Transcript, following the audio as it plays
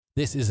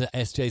This is a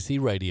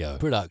SJC Radio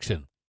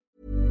production.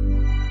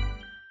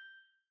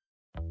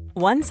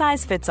 One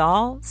size fits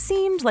all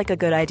seemed like a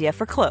good idea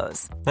for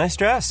clothes. Nice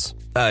dress.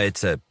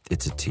 It's a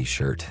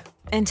t-shirt.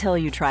 Until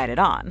you tried it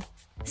on.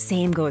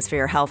 Same goes for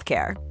your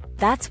healthcare.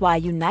 That's why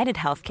United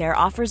Healthcare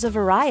offers a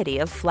variety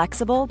of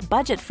flexible,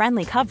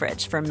 budget-friendly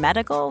coverage for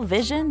medical,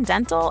 vision,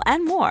 dental,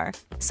 and more.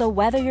 So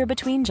whether you're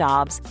between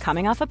jobs,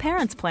 coming off a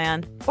parent's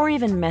plan, or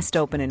even missed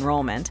open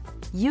enrollment,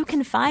 you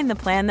can find the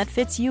plan that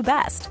fits you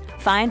best.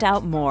 Find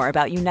out more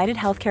about United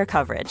Healthcare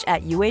coverage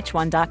at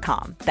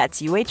uh1.com.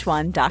 That's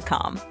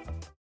uh1.com.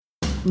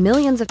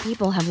 Millions of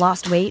people have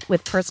lost weight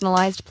with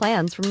personalized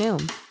plans from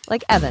Noom.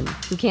 Like Evan,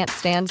 who can't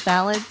stand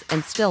salads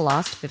and still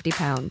lost 50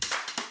 pounds.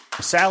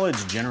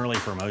 Salads generally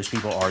for most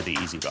people are the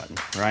easy button,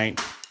 right?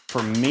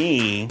 For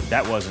me,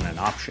 that wasn't an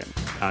option.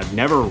 I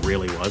never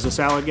really was a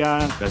salad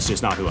guy. That's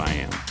just not who I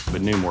am.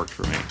 But Noom worked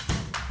for me.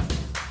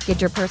 Get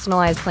your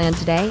personalized plan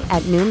today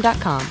at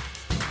Noom.com.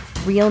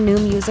 Real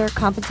Noom user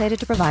compensated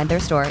to provide their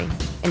story.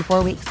 In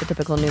 4 weeks, the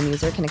typical Noom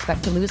user can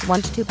expect to lose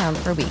 1 to 2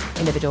 pounds per week.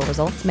 Individual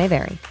results may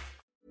vary.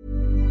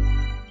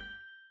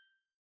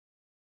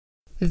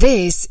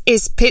 This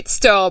is Pit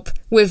Stop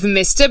with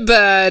Mr.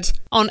 Bird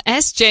on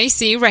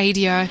SJC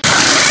Radio.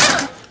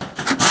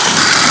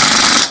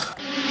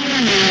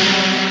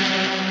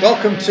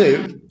 Welcome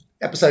to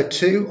episode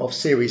 2 of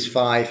series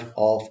 5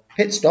 of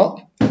Pit Stop.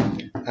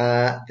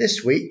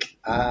 This week,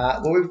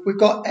 we've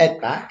got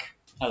Ed back.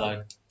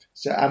 Hello.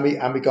 So and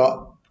we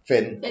got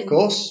Finn, of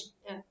course.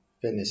 Yeah.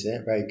 Finn is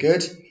here. Very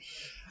good.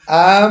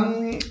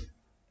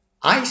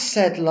 I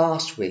said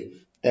last week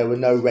there were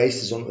no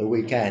races on the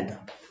weekend.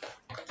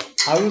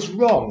 I was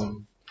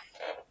wrong,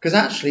 because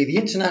actually the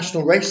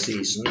international race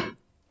season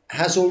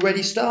has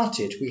already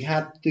started. We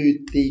had the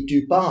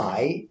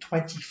Dubai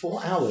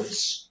 24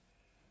 hours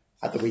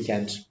at the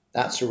weekend.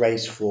 That's a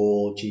race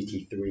for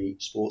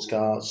GT3 sports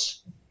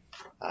cars.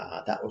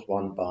 That was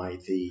won by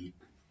the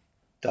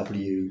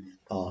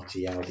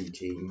WRT Audi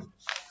team.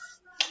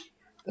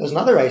 There was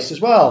another race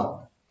as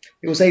well.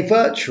 It was a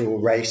virtual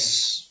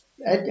race.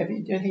 Ed, have you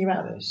know anything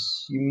about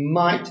this? You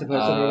might have heard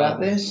something about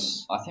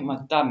this. I think my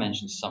dad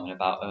mentioned something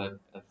about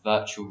a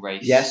virtual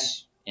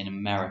race in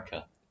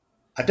America.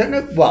 I don't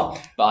know. Well,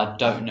 but I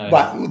don't know.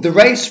 Right, the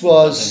race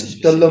was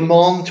the Le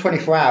Mans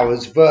 24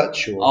 hours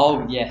virtual.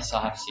 Oh, yes,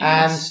 I have seen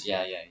this.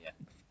 Yeah.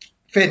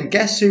 Finn,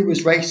 guess who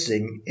was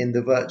racing in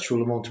the virtual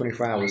Le Mans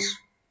 24 hours?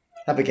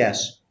 Have a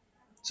guess.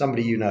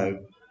 Somebody you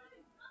know.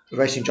 A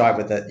racing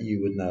driver that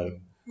you would know.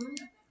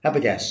 Have a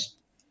guess.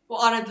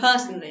 Well, I know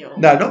personally, or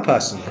no, not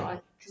personally.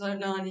 Right, because I don't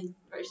know any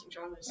racing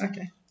drivers.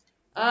 Okay.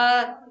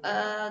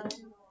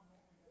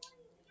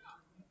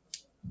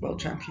 World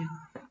champion.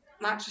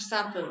 Max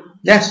Verstappen.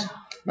 Yes,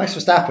 Max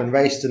Verstappen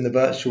raced in the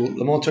virtual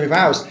Le Mans 24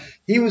 hours.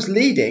 He was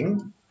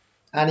leading,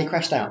 and he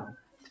crashed out.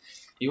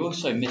 He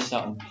also missed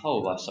out on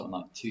pole by something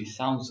like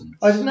 2,000.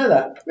 I didn't know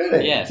that.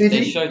 Really? Yeah,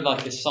 they showed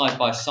like a side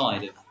by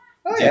side of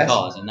two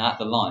cars, and at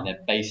the line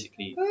they're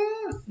basically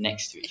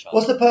next to each other.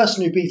 Was the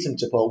person who beat him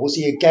to pole, was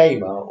he a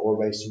gamer or a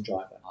racing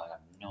driver? I have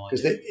no idea.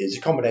 Because it's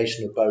a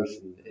combination of both.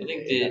 I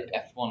think the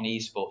F1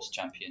 esports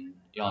champion,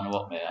 Jan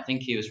Watmir, I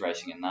think he was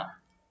racing in that.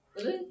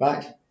 Really?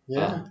 Right,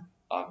 yeah.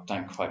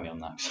 Don't quote me on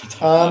that, because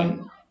I don't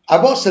know. I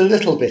watched a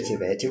little bit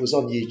of it. It was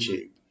on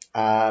YouTube.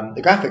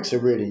 The graphics are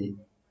really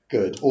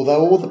good,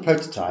 although all the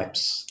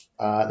prototypes,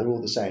 they're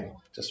all the same,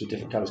 just with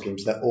different colour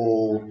schemes. They're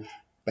all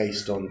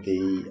based on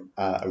the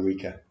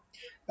Areca.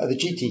 The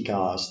GT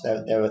cars,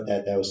 there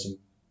were some.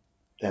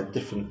 They're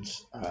different.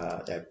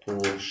 They're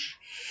Porsche,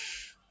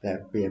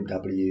 they're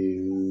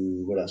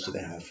BMW. What else do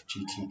they have?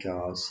 GT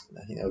cars.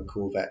 I think there were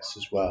Corvettes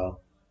as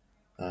well.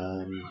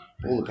 All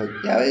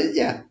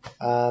the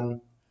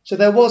so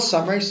there was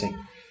some racing.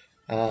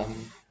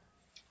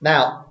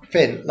 Now,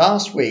 Finn,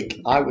 last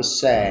week I was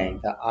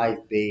saying that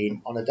I've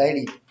been on a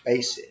daily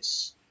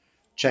basis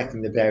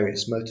checking the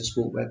various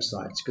motorsport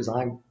websites because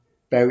I'm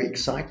very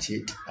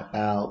excited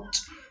about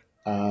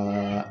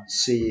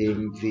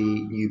seeing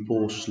the new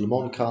Porsche Le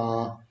Mans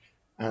car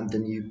and the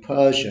new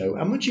Peugeot.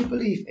 And would you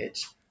believe it?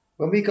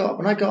 When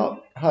I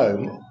got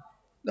home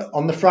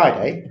on the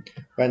Friday,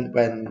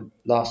 when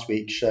last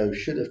week's show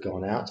should have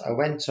gone out, I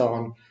went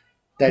on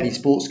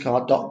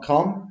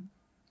dailysportscar.com.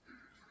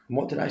 And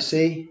what did I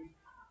see?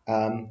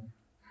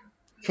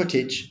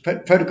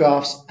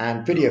 Photographs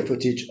and video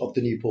footage of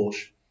the new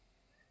Porsche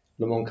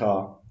Le Mans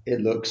car.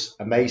 It looks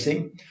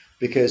amazing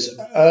because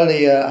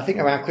earlier, I think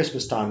around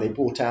Christmas time, they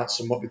brought out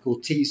some what we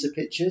call teaser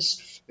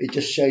pictures. They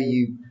just show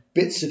you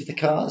bits of the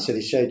car. So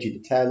they showed you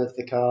the tail of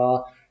the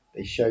car,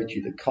 they showed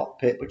you the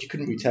cockpit, but you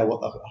couldn't really tell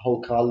what the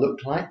whole car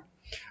looked like.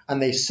 And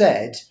they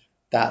said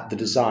that the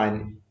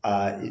design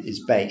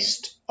is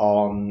based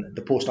on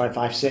the Porsche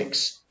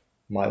 956,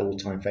 my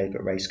all-time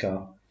favourite race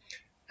car.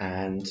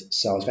 And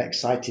so I was very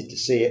excited to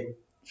see it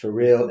for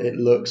real. It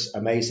looks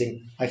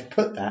amazing. I've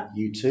put that,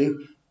 you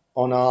two,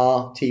 on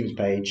our Teams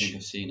page.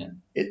 I've seen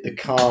it. The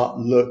car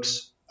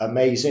looks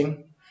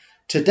amazing.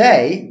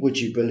 Today, would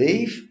you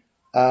believe,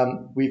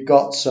 we've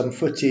got some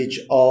footage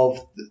of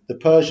the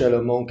Peugeot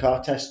Le Mans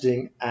car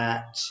testing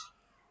at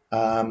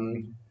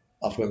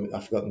I've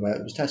forgotten where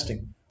it was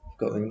testing. I've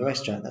got them in the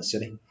racetrack. That's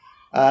silly.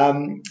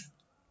 I'm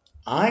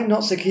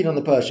not so keen on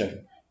the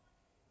Peugeot.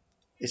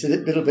 It's a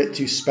little bit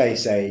too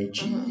space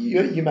age.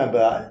 You remember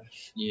that?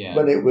 Yeah.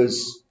 When it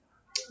was,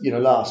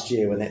 last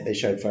year when they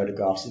showed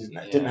photographs, it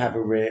didn't have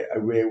a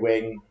rear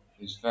wing.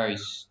 It was very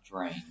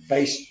strange.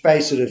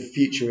 Very sort of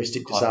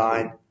futuristic Quite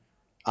design. cool.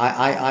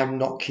 I'm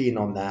not keen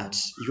on that.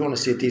 If you want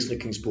to see a decent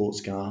looking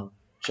sports car,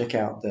 check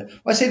out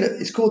I say that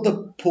it's called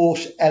the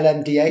Porsche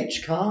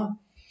LMDH car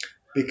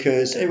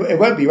because it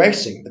won't be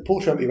racing. The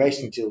Porsche won't be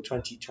racing until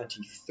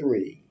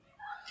 2023.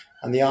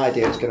 And the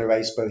idea is going to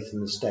race both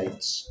in the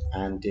States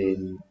and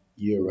in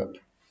Europe.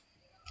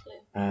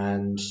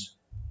 And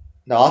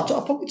no,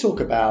 I'll probably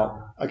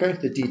I'll go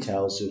into the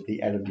details of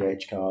the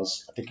LMDH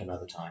cars, I think,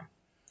 another time.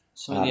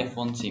 Some of the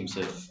F1 teams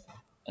have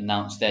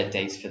announced their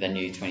dates for their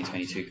new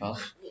 2022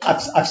 cars.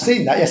 I've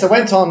seen that. Yes, I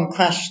went on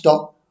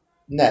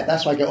crash.net.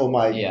 That's where I get all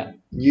my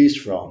news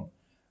from.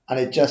 And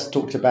it just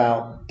talked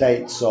about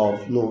dates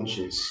of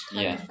launches.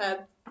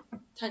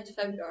 10th of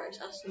February, it's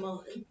Aston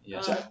Martin.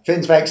 Yeah. So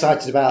Finn's very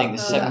excited about I think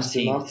the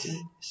Aston 17th.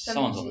 Martin.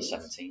 Someone's on the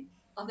 17th.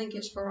 I think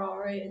it's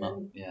Ferrari, and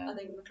then I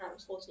think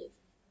McLaren's 14th.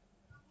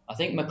 I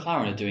think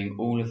McLaren are doing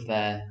all of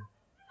their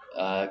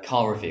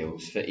car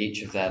reveals for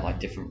each of their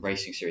different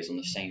racing series on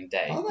the same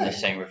day, on the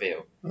same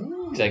reveal.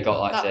 Because they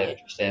got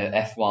their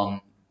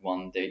F1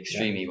 one, the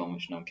Extreme E one,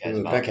 which no one cares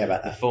about. Don't care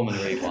about that. The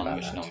Formula E one,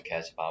 which no one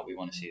cares about. We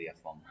want to see the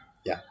F1 one.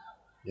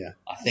 Yeah.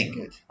 I think.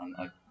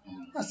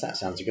 That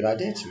sounds a good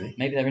idea to me.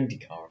 Maybe their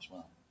IndyCar as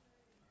well.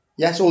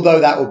 Yes,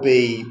 although that would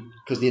be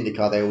because the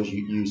IndyCar they always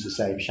use the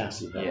same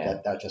chassis.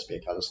 That'd just be a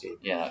colour scheme.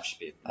 Yeah, that should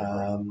be.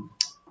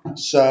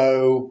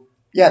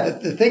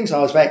 The things I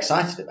was very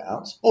excited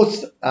about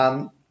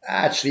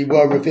actually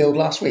were revealed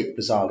last week,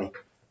 bizarrely,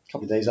 a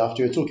couple of days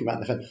after we were talking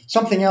about the film.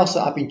 Something else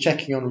that I've been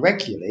checking on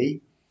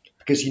regularly,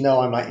 because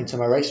I'm into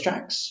my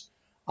racetracks.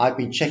 I've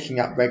been checking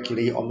up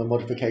regularly on the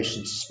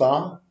modifications to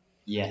Spa.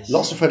 Yes.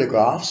 Lots of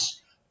photographs.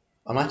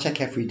 And I check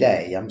every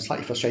day. I'm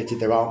slightly frustrated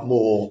there aren't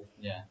more.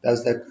 Yeah.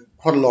 There's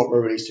quite a lot were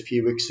released a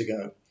few weeks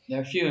ago. There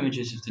are a few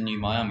images of the new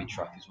Miami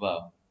track as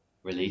well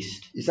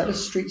released. Is that a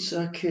street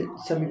circuit,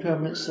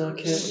 semi-permanent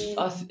circuit?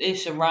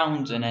 It's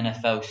around an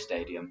NFL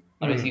stadium.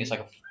 I don't think it's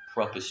like a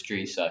proper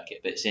street circuit,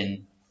 but it's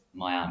in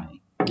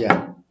Miami.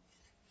 Yeah.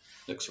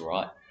 Looks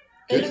alright.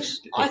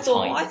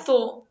 I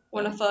thought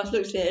when I first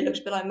looked at it looks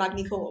a bit like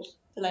Magny Cours,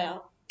 the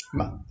layout.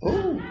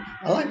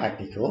 I like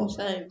Magny Cours.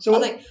 So I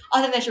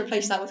think they should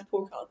replace that with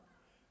Paul Card.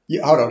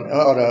 Hold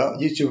on.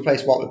 You should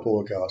replace what with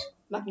Paul Ricard?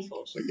 Magny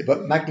Cours.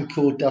 But Magny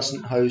Cours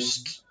doesn't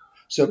host.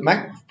 So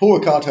Paul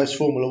Ricard hosts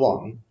Formula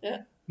One.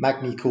 Yeah.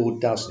 Magny Cours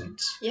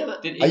doesn't. Yeah,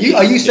 but are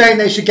you saying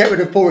they should get rid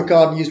of Paul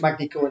Ricard and use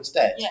Magny Cours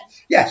instead? Yeah.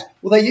 Yes.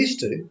 Well, they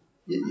used to.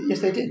 Yes,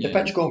 they did. The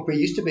French Grand Prix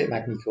used to be at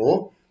Magny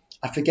Cours.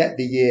 I forget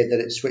the year that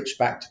it switched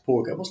back to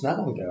Paul Ricard. It wasn't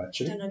that long ago,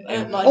 actually. I think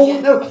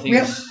it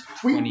was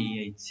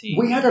 2018.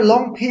 We had a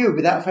long period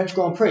without French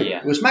Grand Prix. Yeah.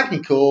 It was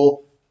Magny Cours.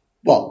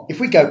 Well, if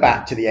we go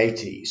back to the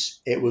 80s,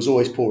 it was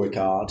always Paul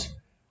Ricard.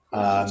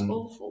 It's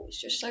awful. It's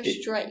just so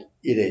straight.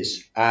 It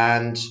is.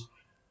 And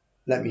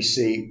let me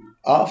see.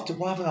 After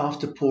Paul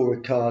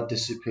Ricard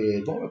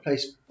disappeared, what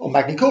replaced?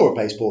 Magny Cours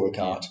replaced Paul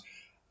Ricard. Yeah.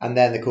 And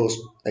then, of course,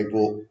 they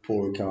brought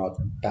Paul Ricard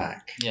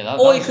back. Yeah,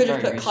 or you could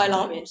have put Kyle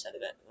Army instead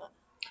of it.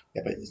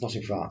 Yeah, but it's not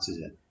in France, is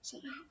it? So,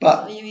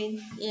 but you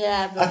mean,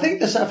 yeah. But I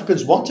think the South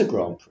Africans want a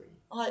Grand Prix.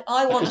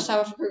 I want a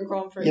South African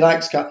Grand Prix. He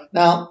likes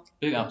now.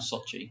 Boot out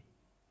Sochi.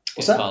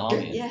 What's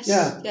that? Yes.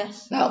 Yeah.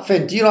 Yes. Now,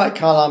 Finn, do you like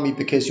Kyle Army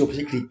because you're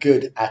particularly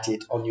good at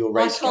it on your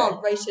race game? I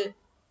can't rate it.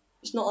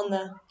 It's not on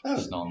there. Oh.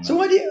 It's not on there.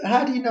 So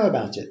how do you know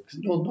about it? Because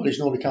your knowledge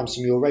normally comes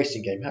from your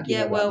racing game. How do you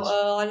know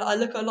about it? I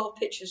look at a lot of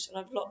pictures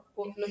and I've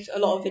looked at a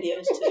lot of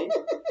videos too.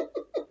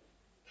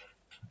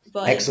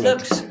 But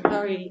excellent. It looks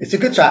very... It's a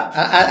good track.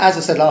 As I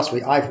said last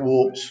week, I've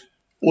walked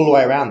all the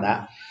way around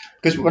that.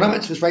 Because when I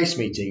went to this race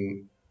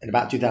meeting in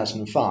about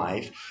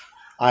 2005,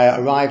 I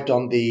arrived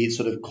on the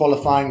sort of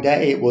qualifying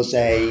day. It was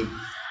something,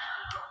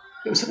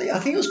 I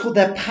think it was called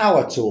their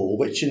Power Tour,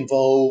 which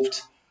involved,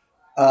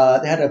 they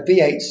had a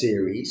V8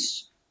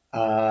 series.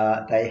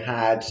 They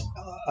had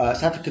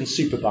South African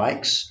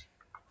Superbikes.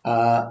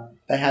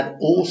 They had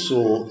all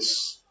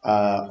sorts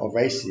of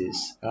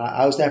races.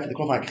 I was there for the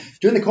qualifying.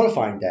 During the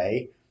qualifying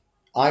day,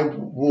 I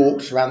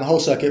walked around the whole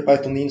circuit,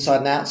 both on the inside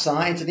and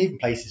outside, and even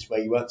places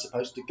where you weren't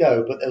supposed to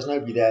go, but there was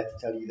nobody there to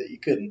tell you that you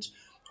couldn't.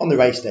 On the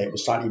race day, it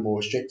was slightly more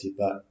restricted,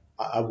 but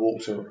I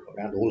walked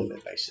around all of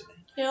it, basically.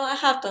 You know, I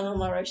have done on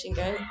my racing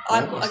game.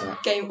 I've got a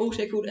game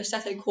also called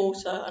Assetto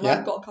Corsa, and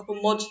I've got a couple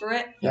mods for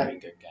it. Very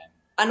good game.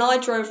 And I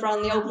drove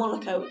around the old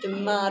Monaco with the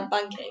mad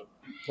banking.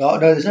 Oh, no,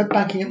 there's no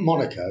banking at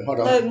Monaco. Hold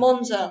on. No,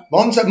 Monza.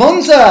 Monza!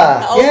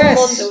 The old Yes!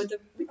 Monza with the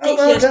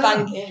ridiculous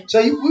banking. So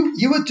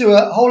you would do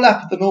a whole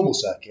lap of the normal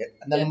circuit,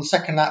 and then on the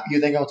second lap you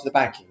then go on to the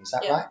banking. Is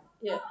that right?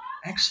 Yeah.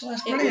 Excellent.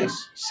 That's brilliant. It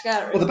was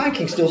scary. Well, the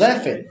banking's still there,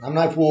 Finn. I mean,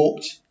 I've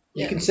walked.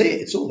 You can see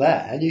it. It's all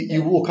there. And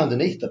you walk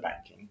underneath the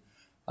banking.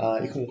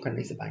 You can walk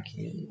underneath the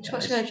banking. It's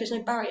quite scary. There's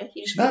no barrier.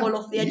 You just fall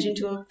off the edge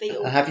into a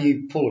field. Have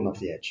you fallen off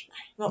the edge?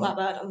 Not that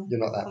bad. You're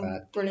not that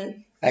bad.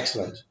 Brilliant.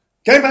 Excellent.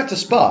 Going back to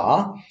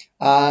Spa,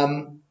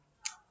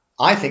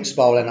 I think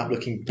Spa will end up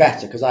looking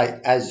better because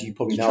as you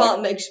probably know, you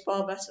can't make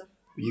Spa better.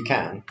 You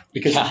can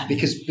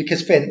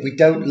because Finn, we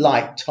don't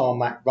like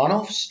tarmac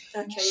runoffs.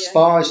 Okay,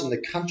 Spa is in the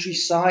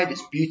countryside.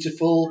 It's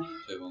beautiful.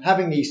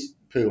 Having these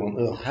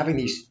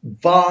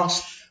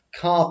vast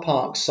car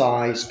park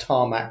sized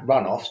tarmac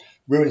runoffs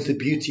ruins the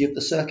beauty of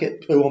the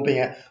circuit. Pouhon being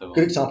a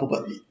good example,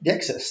 but the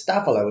exit of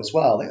Stavelot as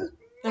well.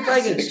 I'm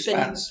very good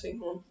at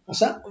spinning. What's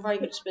that? I'm very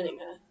good at spinning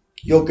there.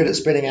 You're good at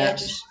spinning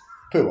at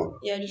Pouhon?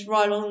 Yeah, just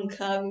right along the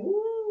curve.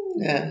 Woo.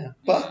 Yeah,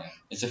 but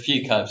there's a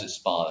few curves at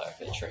Spa that are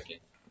a bit tricky.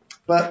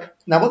 But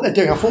now what they're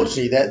doing,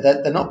 unfortunately,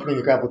 they're not putting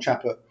a gravel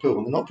trap at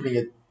Pouhon. They're not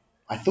putting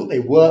I thought they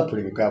were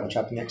putting a gravel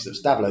trap in the exit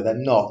of Stavelot. They're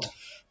not.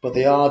 But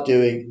they are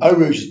doing... Eau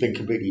Rouge has been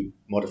completely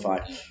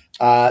modified.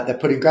 They're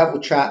putting gravel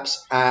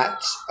traps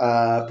at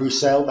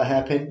Bruxelles, the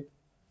hairpin.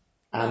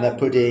 And they're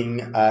putting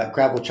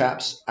gravel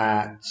traps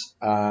at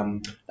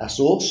La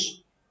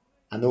Source.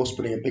 And they're also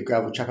putting a big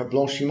gravel trap at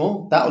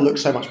Blanchimont. That will look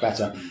so much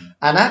better.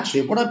 And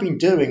actually, what I've been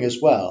doing as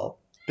well,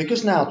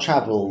 because now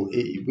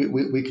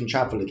we can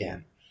travel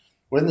again.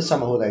 Well, in the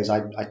summer holidays,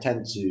 I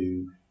tend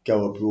to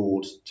go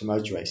abroad to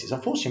motor races.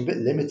 Unfortunately, I'm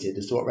a bit limited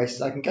as to what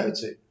races I can go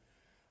to.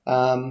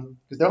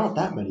 Because there aren't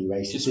that many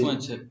races. Just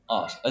wanted to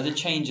ask, are the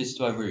changes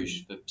to Eau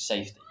Rouge for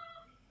safety?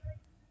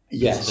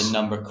 Yes. The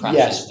number of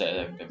crashes that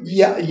have been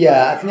recently.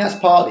 Yeah, I think that's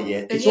partly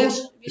it. Have you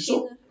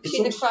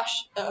seen the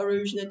crash at Eau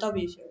Rouge in the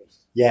W Series?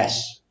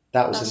 Yes,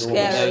 that was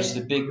enormous. There was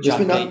the big Jack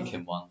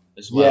Aitken one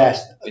as well.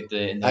 Yes.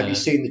 Have you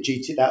seen the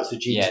GT? That was the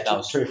GT. Yeah, that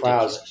was 24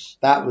 hours.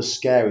 That was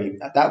scary.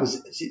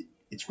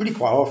 It's really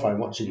quite horrifying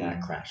watching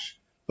that crash.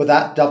 But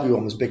that W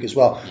one was big as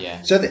well.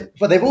 Yeah. So,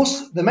 but they've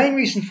also the main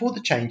reason for the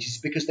change is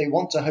because they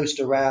want to host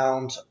a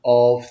round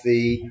of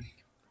the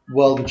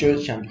World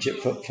Endurance Championship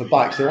for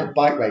bikes. They want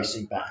bike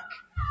racing back,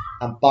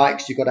 and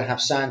bikes you've got to have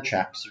sand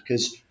traps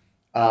because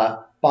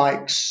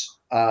bikes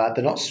they're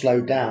not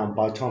slowed down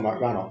by tarmac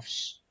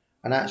runoffs.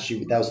 And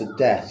actually, there was a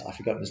death. I've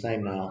forgotten his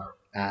name now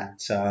at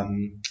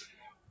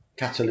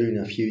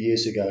Catalunya a few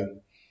years ago.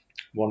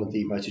 One of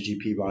the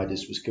MotoGP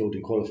riders was killed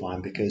in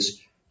qualifying because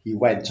he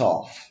went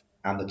off.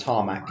 And the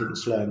tarmac didn't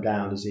slow him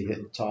down as he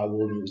hit the tyre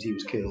wall and he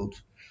was killed.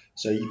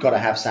 So you've got to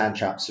have sand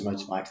traps for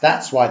motorbikes.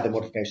 That's why the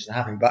modifications are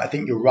happening. But I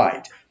think you're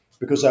right.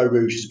 Because Eau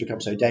Rouge has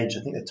become so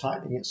dangerous, I think they're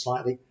tightening it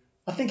slightly.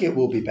 I think it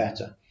will be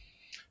better.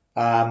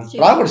 But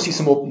I want to see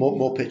some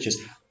more pictures.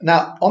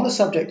 Now, on the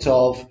subject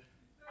of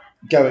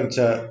going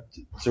to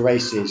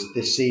races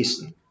this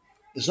season,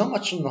 there's not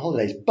much on the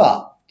holidays,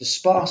 but the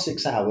Spa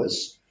 6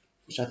 Hours,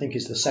 which I think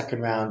is the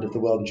second round of the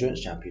World Endurance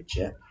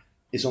Championship,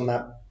 is on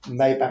that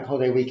May bank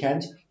holiday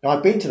weekend. Now,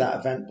 I've been to that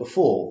event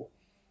before,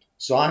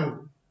 so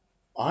I'm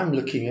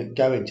looking at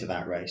going to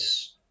that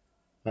race.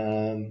 So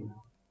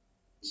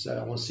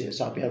I want to see it.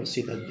 So I'll be able to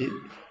see the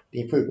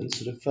improvements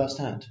sort of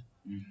firsthand.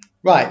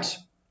 Right.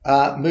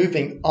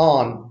 Moving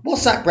on.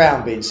 What's Zach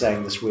Brown been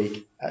saying this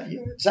week?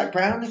 Zach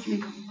Brown,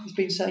 he's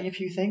been saying a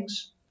few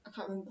things. I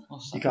can't remember.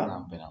 What's Zach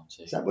Brown been up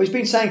to? Well, he's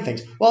been saying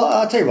things. Well,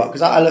 I'll tell you what,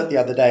 because I looked the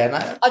other day and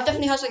I've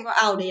definitely heard something about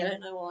Audi. I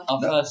don't know why.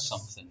 I've heard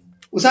something.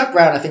 Well, Zach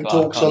Brown, I think,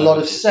 talks a lot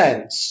of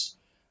sense.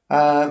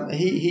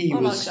 He I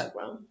was. like Zach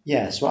Brown.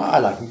 Yes, well, I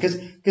like him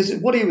because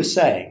what he was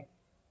saying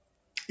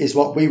is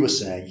what we were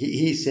saying.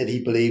 He said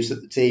he believes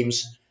that the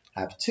teams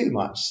have too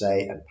much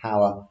say and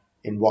power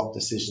in what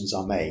decisions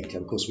are made.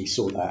 And of course, we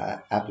saw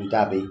that at Abu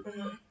Dhabi.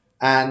 Mm-hmm.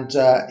 And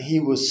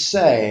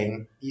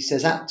he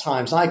says at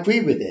times, I agree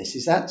with this,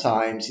 he said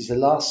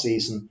last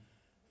season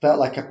felt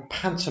like a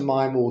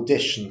pantomime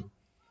audition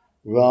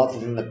rather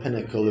than the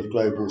pinnacle of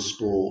global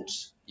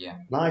sports. Yeah.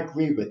 And I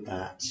agree with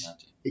that.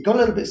 It got a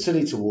little bit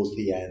silly towards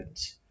the end.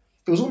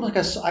 It was almost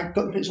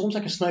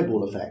like a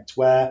snowball effect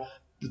where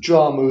the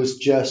drama was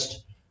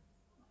just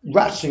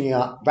ratcheting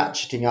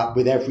up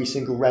with every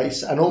single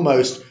race, and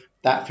almost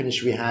that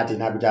finish we had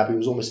in Abu Dhabi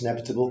was almost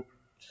inevitable.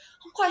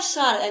 I'm quite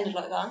sad it ended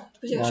like that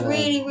because it was a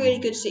really, really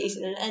good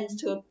season and it ends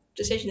to a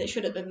decision that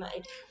should have been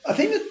made. I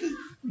think that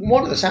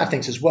one of the sad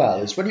things as well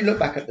is when you look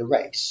back at the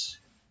race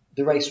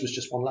was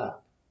just one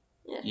lap.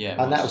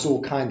 Yeah. And that was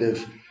all kind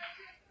of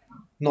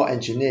not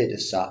engineered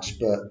as such,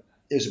 but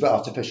it was a bit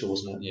artificial,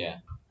 wasn't it? Yeah.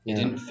 It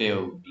didn't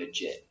feel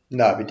legit.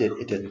 No, it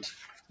didn't.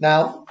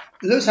 Now,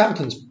 Lewis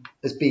Hamilton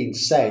has been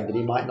saying that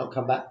he might not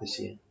come back this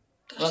year.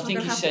 Well, I think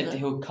he said that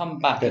he'll come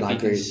back if he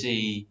can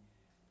see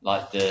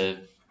like the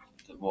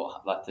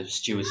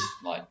stewards'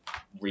 like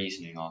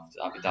reasoning after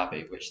Abu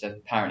Dhabi, which they're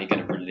apparently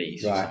going to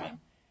release or something.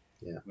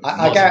 Yeah,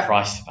 I'm not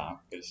surprised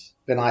about because.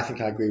 Then I think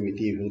I agree with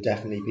you. He'll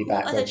definitely be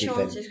back. What are the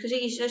chances?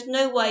 Because there's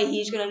no way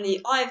he's going to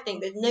leave. I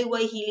think there's no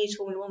way he leaves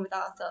Formula 1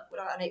 without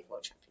an 8th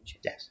World Championship.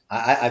 Yes,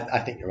 I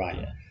think you're right.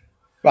 Yeah.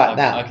 Right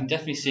now, I can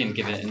definitely see him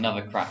give it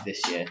another crack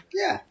this year.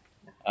 Yeah.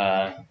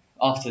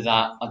 After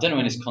that, I don't know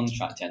when his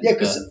contract ends. Yeah,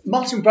 because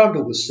Martin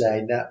Brundle was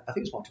saying that. I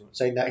think it's Martin was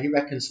saying that he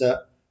reckons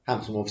that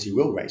Hamilton obviously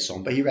will race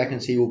on, but he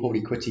reckons he will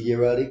probably quit a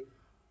year early.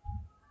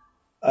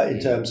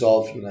 in terms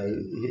of,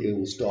 he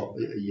will stop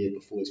a year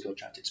before his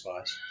contract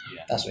expires.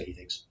 Yeah. That's what he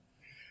thinks.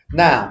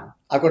 Now,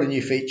 I've got a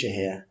new feature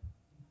here,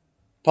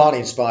 partly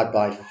inspired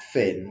by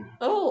Finn.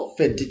 Oh.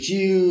 Finn, did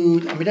you,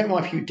 don't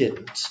mind if you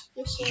didn't.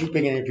 Yes, did you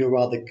bring any of your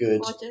rather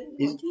good... I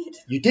did.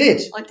 You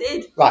did? I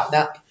did. Right,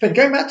 now, Finn,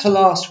 going back to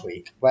last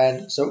week,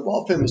 so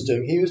what Finn was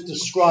doing, he was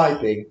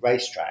describing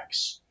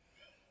racetracks.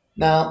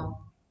 Now,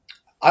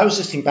 I was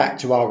listening back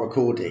to our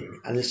recording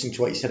and listening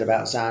to what you said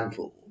about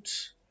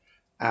Zandvoort,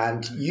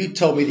 and you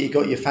told me that you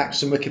got your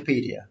facts from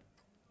Wikipedia.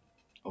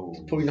 Oh.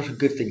 Probably not a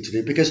good thing to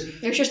do because...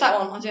 It was just that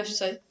one, I do have to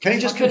say. Can you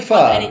just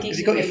confirm, have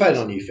you got your phone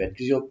on you, Finn?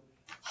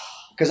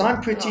 Because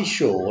I'm pretty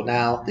sure,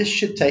 now, this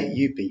should take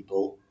you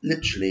people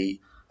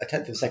literally a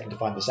tenth of a second to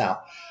find this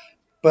out,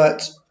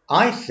 but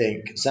I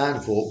think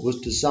Zandvoort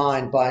was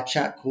designed by a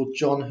chap called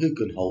John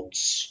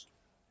Hugenholtz.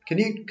 Can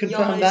you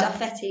confirm that?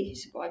 Zaffetti,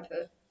 so I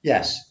put.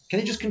 Yes. Can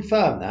you just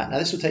confirm that? Now,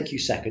 this will take you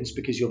seconds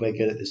because you're very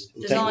good at this.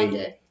 Designed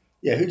it?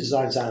 Yeah, who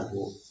designed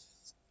Zandvoort?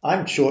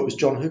 I'm sure it was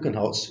John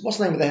Hugenholtz. What's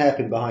the name of the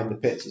hairpin behind the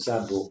pits at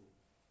Zandvoort?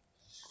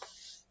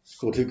 It's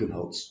called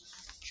Hugenholtz.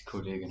 It's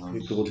called Hugenholtz.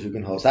 It's called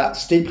Hugenholtz. That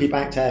steeply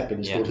banked hairpin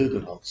is called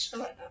Hugenholtz. I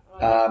like that.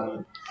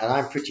 And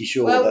I'm pretty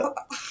sure that...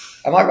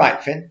 Am I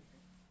right, Finn?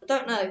 I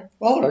don't know.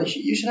 Well, hold on.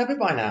 You should have it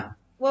by now.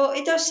 Well,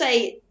 it does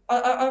say...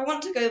 I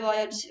want to go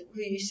by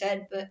who you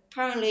said, but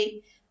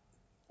apparently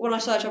when I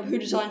search up who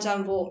designed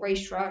Zandvoort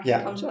racetrack,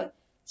 it comes with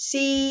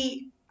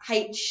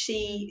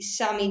CHC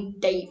Sammy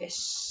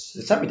Davis.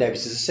 Sammy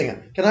Davis is a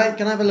singer. Can I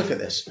have a look at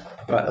this?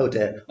 Right. Oh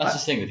dear. That's the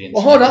thing with the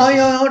internet.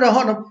 Well,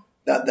 hold on.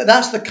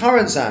 That's the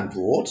current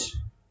Zandvoort.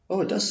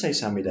 Oh, it does say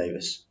Sammy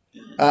Davis.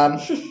 I'll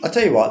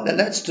tell you what.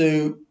 Let's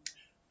do.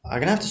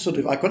 I'm gonna have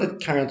to I've got to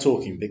carry on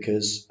talking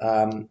because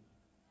I'm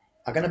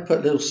going to put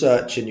a little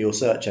search in your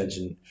search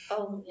engine.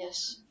 Oh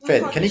yes.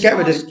 Finn, can you get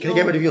rid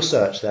of your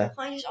search there?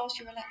 Can I just ask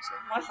your Alexa?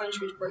 My phone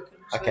screen's broken.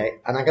 So. Okay,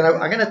 and I'm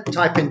gonna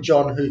type in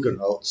John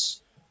Hugenholtz.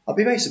 I'll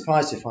be very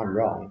surprised if I'm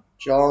wrong.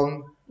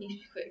 John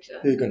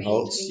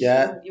Hugenholtz.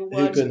 Yeah,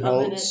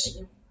 Hugenholtz.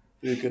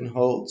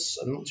 Hugenholtz.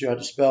 I'm not sure how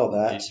to spell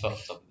that. It's up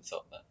at the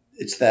top there.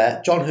 It's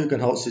there. John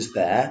Hugenholtz is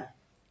there.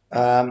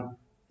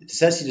 It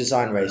says he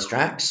designed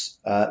racetracks.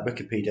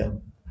 Wikipedia.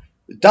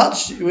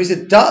 He was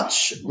a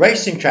Dutch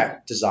racing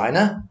track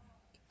designer.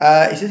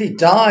 He said he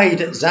died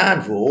at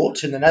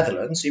Zandvoort in the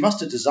Netherlands. He must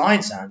have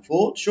designed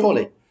Zandvoort,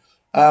 surely.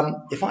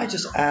 If I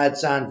just add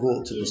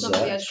Zandvoort to the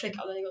search,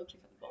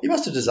 he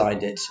must have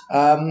designed it.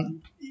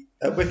 I'm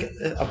going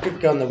to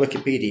go on the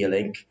Wikipedia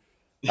link.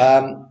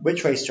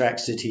 Which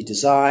racetracks did he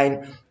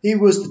design? He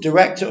was the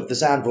director of the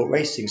Zandvoort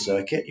racing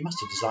circuit. He must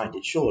have designed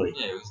it, surely.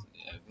 Yeah,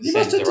 he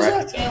must have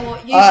designed it.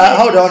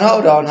 Hold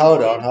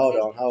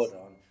on.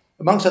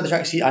 Amongst other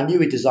tracks, I knew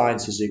he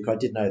designed Suzuka. I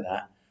did know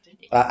that.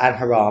 And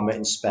Jarama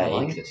in Spain. I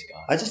like this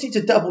guy. I just need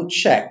to double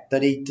check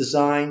that he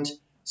designed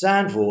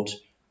Zandvoort.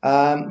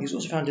 He's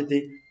also founded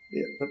designed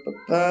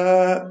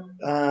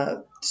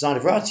a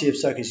variety of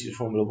circuits for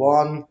Formula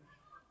One.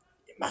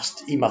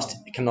 He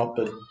cannot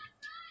believe.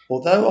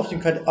 Although often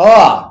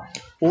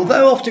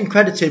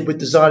credited with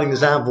designing the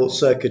Zandvoort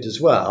circuit as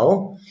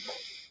well,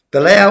 the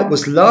layout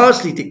was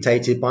largely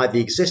dictated by the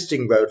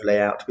existing road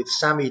layout, with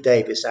Sammy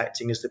Davis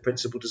acting as the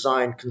principal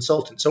design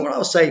consultant. So what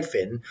I'll say,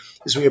 Finn,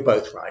 is we were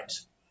both right.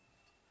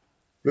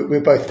 We're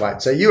both right.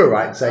 So you were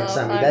right in saying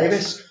Sammy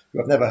Davis,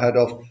 who I've never heard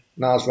of,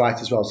 and I was right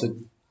as well. So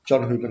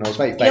John Hugenholtz,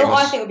 very famous. You know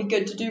what I think would be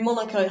good to do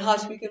Monaco, how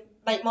we could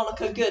make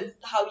Monaco good,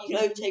 how you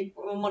can overtake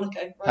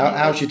Monaco. Right?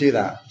 How would you do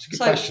that? It's a good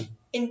question.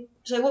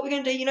 So what we're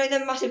going to do,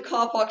 them massive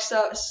car park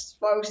spiral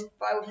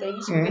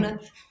things, we're going to,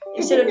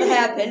 instead of the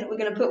hairpin, we're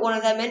going to put one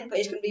of them in, but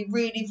it's going to be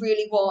really,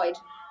 really wide.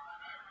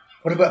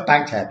 What about a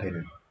banked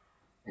hairpin?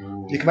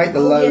 You can make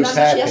the Lowe's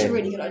hairpin. That's a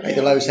really good idea. Make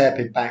the Lowe's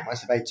hairpin bank.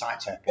 That's a very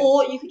tight hairpin.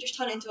 Or you could just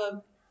turn it into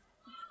a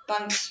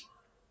banked.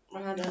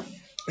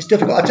 It's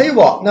difficult. I'll tell you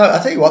what.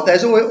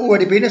 There's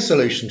already been a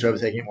solution to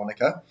overtaking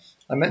Monaco.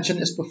 I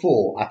mentioned this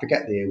before. I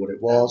forget the year what it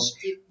was,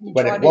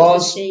 when it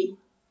was,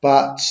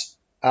 but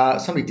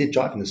somebody did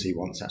drive in the sea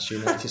once, actually,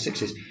 in the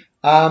 1960s.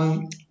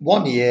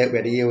 1 year, we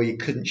had a year where you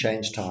couldn't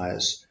change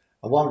tyres.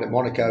 And one at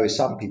Monaco is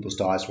some people's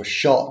tyres were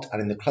shot,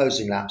 and in the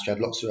closing laps, you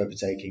had lots of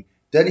overtaking.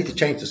 Don't need to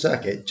change the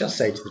circuit. Just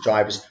say to the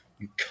drivers,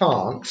 you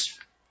can't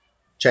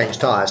change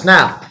tyres.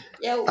 Now,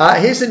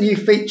 here's a new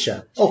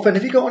feature. Oh, Finn,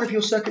 have you got one of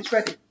your circuits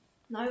ready?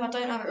 No, I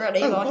don't have it ready.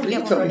 But I can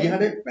get one ready. You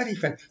had it ready,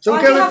 Finn. So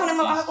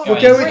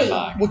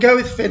we'll go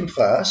with Finn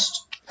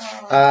first.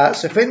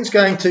 So Finn's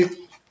going to...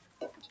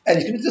 And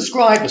he's going to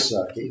describe the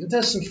circuit. He's going to tell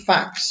us some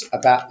facts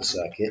about the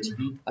circuit,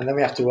 and then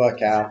we have to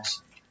work out.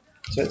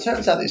 So it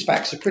turns out that his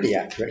facts are pretty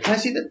accurate. Can I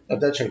see that? Oh,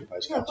 don't show me the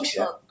postcard. No, of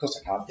course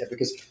I can't. Yeah,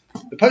 because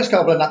the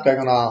postcard will end up going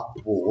on our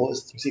wall.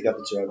 As you can see the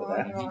other two over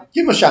there. Right.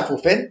 Give him a shuffle,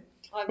 Finn.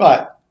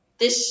 Right.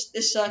 This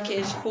circuit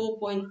is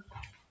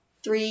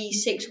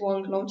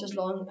 4.361 kilometres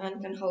long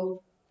and can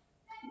hold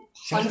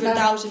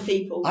 100,000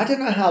 people. I don't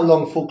know how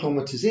long 4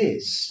 kilometres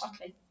is.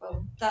 Okay,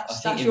 well,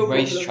 that's in your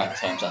racetrack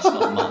terms, that's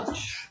not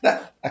much.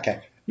 Okay.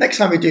 Next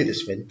time we do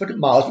this, Finn, put it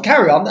miles.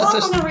 Carry on. I'm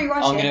going to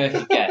rewrite it. I'm going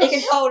to guess. It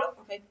can hold...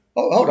 Okay.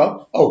 Oh, hold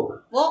on. Oh,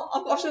 What?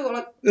 I've still got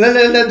like.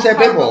 Let him say a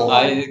bit more. No,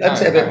 Let him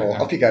say a bit more.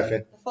 Off you go,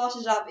 Finn. The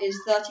fastest lap is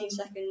 13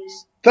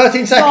 seconds.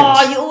 13 seconds.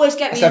 Oh, you always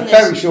get me That's in a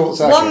this. very short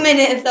circuit. 1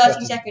 minute and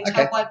 13 seconds Okay.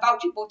 held by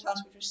Valtteri Bottas,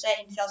 which was set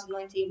in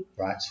 2019.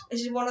 Right.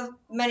 This is one of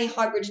many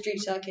hybrid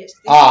street circuits.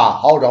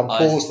 Hold on.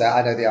 Pause there.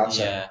 I know the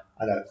answer. Yeah.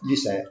 I know. You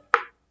say it.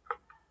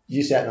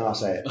 You say it and I'll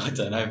say it. I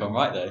don't know if I'm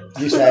right though.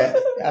 You say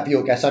it. Have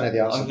your guess. I know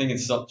the answer. I'm thinking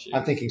Sochi.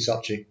 I'm thinking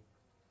Sochi.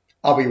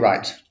 I'll be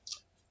right.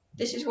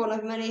 This is one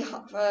of many.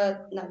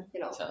 No,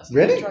 you're not.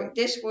 Really?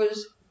 This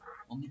was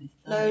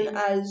known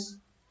as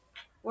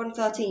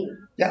 113.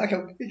 Yeah,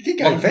 okay. Keep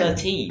going, Finn.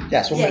 113?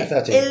 Yes, 1 minute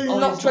 13. In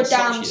Notre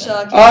Dame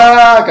circuit.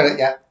 Ah, got it,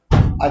 yeah.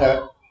 I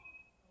know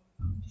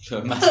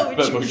So massive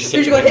football.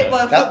 Who's got hit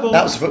by a football?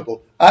 That was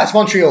football. It's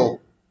Montreal.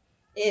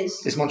 It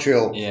is. It's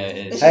Montreal. Yeah, it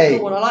is. This Hey. is a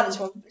good one. I like this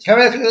one.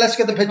 Let's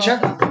get the picture.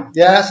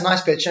 Yeah, that's a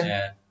nice picture.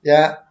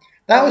 Yeah.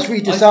 That was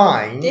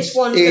redesigned. This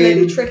one's going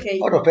to be tricky.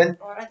 Hold on, Finn.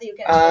 Alright, I think you'll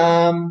get this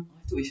I thought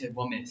we said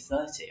 1 minute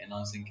 30, and I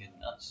was thinking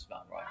that's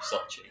about right.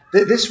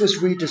 Sochi. This was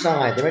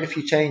redesigned. They made a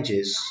few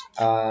changes.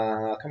 I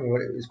can't remember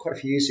what it was, quite a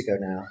few years ago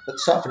now. But the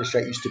start finish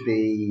straight used to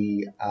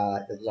be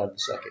the design of the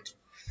circuit.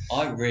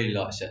 I really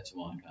like Sector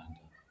 1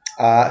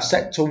 Panda.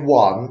 Sector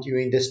 1, do you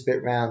mean this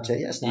bit round here?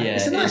 Yeah, it's nice. Yeah,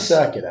 It's a nice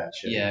circuit,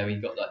 actually. Yeah, we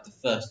got like the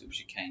first little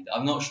chicane.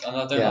 I'm not sure, I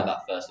don't like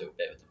that first little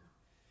bit with the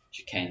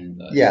chicane.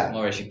 But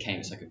more a chicane,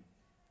 it's like a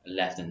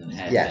left and then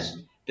head. Yes.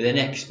 But the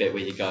next bit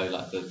where you go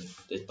like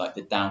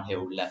the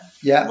downhill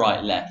left, Yeah.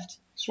 right, left.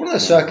 It's one of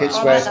those circuits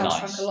I where like that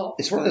track a lot.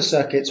 it's one of those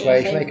circuits where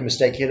if you make a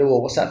mistake, you hit a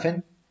wall. What's that,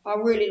 Finn? I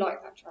really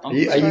like that track. Are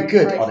you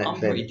good on it, I'm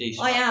Finn? pretty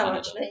decent. I am Canada.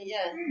 actually,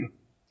 yeah.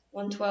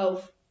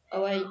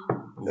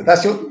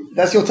 112.08.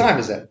 That's your time,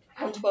 is it?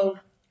 112.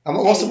 And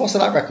what's the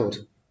lap record?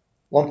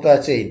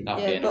 113.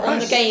 Yeah, but on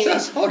the game,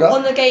 Hold on.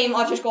 on the game,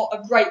 I've just got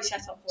a great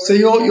setup for So it.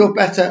 you're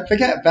better.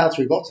 Forget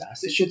Valtteri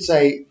Bottas. It should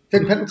say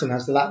Finn Pendleton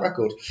has the lap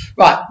record.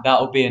 Right.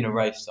 That'll be in a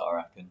race, I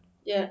reckon.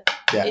 Yeah.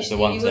 Yeah. It's the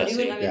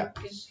 130.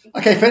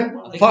 Okay,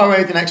 Finn. Fire away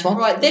with the next one.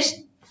 Right, this.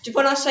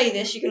 When I say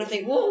this, you're going to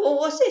think, whoa,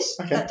 what's this?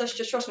 Okay.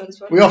 Just trust me on this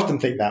one. We often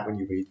think that when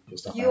you read your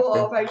stuff. You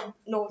are very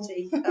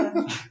naughty.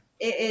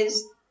 It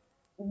is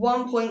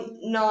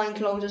 1.9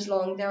 kilometres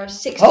long. There are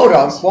 6. Hold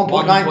on,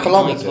 1.9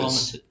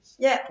 kilometres.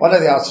 Yeah. Well, I know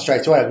the answer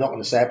straight away. I'm not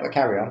going to say it, but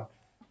carry on.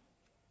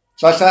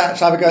 Shall I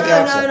have a go at the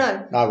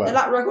answer? No. I won't. The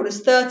lap record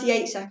is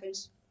 38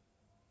 seconds.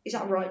 Is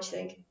that right, do you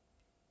think?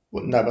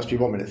 Well, no, it must be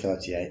 1 minute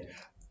 38.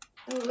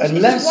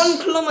 It's 1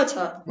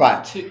 kilometre.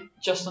 Right.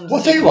 Just under.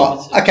 Well, tell you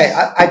what. Okay,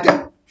 I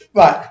do.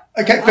 Right.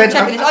 Okay, Finn.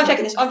 I'm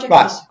checking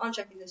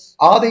this.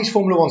 Are these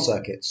Formula 1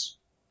 circuits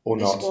or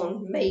This not?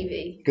 one,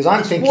 maybe. Because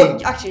I'm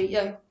thinking. Actually,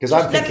 yeah. Because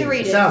I'm Let thinking. me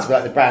read It sounds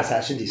like the Brands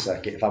Hatch Indy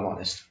circuit, if I'm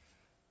honest.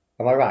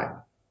 Am I right?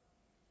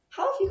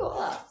 How have you got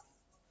that?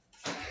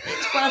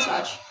 It's Brands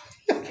Hatch.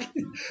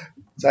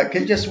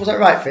 So, was that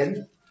right,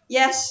 Finn?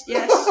 Yes.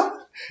 Yeah,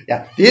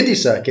 the Indy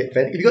circuit,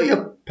 Finn. If you've got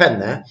your pen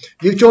there,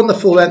 you've drawn the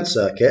full length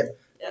circuit.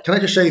 Yep. Can I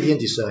just show you the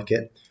Indy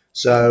circuit?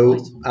 So,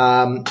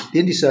 the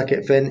Indy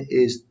circuit, Finn,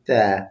 is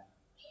there.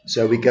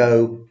 So we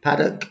go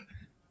Paddock,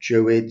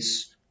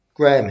 Druids,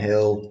 Graham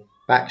Hill,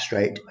 back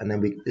straight, and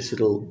then we take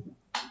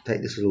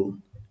this little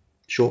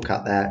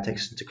shortcut there. It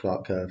takes us into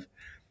Clark Curve.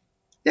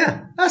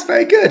 Yeah, that's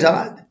very good.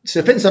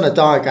 So Finn's on a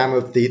diagram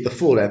of the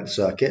full length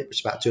circuit, which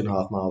is about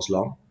 2.5 miles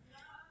long.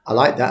 I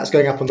like that. It's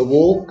going up on the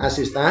wall, as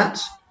is that.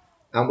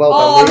 And well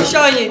done, I'm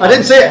showing you. I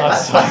didn't see it.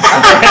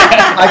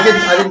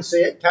 I didn't see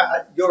it.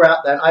 You're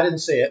out then. I didn't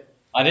see it.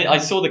 I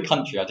saw the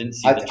country. I didn't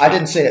see the track. I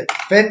didn't see it.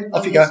 Finn,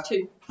 off you go.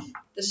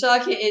 The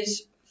circuit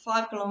is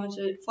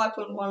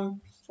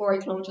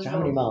 5.148 kilometres long. How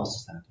many miles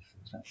is that?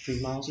 Is that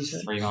 3 miles, is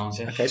it? 3 miles,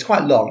 yeah. Okay, it's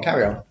quite long.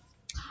 Carry on.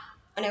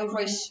 And it will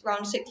race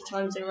around 60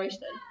 times in a race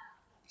then.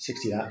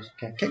 60 laps.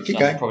 Okay, keep So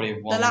going. Probably The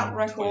lap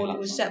record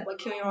was set by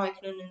Kimi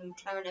Räikkönen in the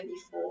McLaren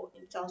MB4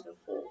 in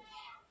 2004.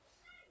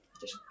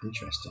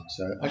 Interesting.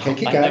 So, okay,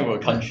 keep I going. know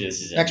what country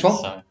this is in. Next one.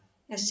 So.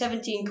 It has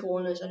 17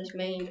 corners and is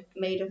made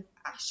of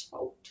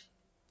asphalt.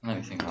 Let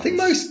me think. I think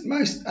most.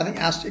 I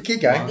think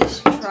keep going.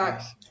 This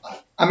track.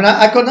 I mean,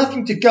 I've got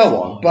nothing to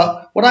go on,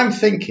 but what I'm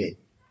thinking,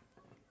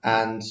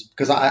 and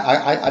because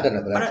I don't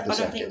know the length of the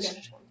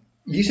circuits.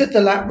 You said the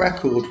lap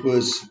record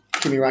was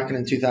Kimi Räikkönen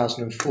in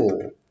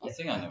 2004. I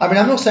think I know. I mean,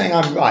 I'm not saying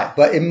I'm right,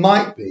 but it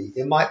might be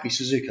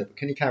Suzuka. But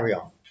can you carry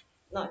on?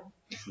 No.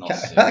 It's not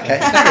Okay,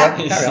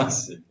 carry on.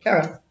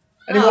 Carry on.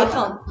 Any No, more? I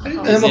can't.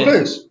 Any more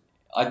clues?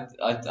 I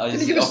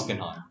give us-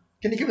 Hockenheim.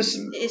 Can you give us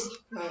some? It's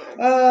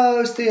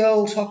Oh, it's the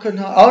old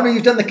Hockenheim. Oh no,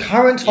 you've done the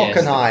current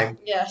Hockenheim.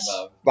 yes.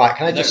 Right,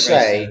 can I just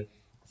say, race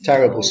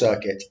terrible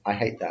circuit. I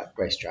hate that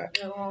racetrack.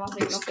 No, I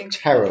It's think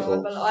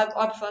terrible. But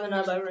I prefer the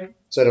Nürburgring.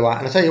 So do I.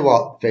 And I tell you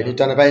what, Finn, you've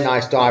done a very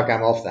nice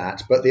diagram of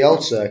that. But the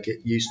old circuit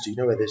used to, you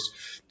know where this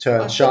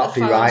turn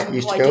sharply right,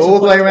 used to go all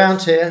the way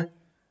around here.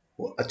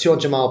 A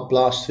 200-mile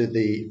blast through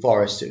the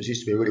forest. It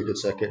used to be a really good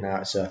circuit.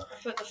 Now it's a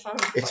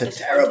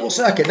terrible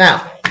circuit. Now,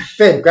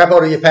 Finn, grab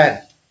hold of your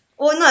pen.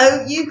 Well,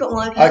 no, you got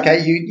my pen.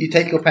 Okay, you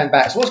take your pen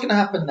back. So what's going to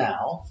happen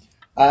now?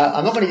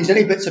 I'm not going to use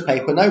any bits of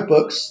paper, no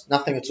books,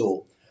 nothing at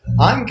all.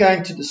 I'm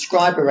going to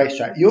describe a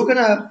racetrack. You're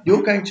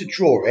going to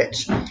draw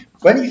it.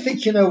 When you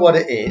think you know what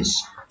it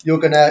is, you're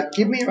going to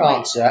give me your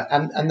answer.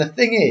 And the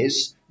thing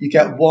is, you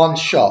get one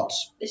shot.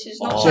 This is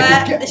not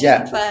fair. This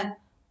isn't fair.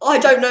 I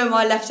don't know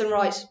my left and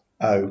right.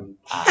 Oh.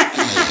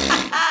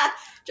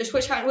 Just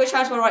which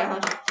hand's my right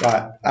hand?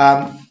 Right.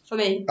 For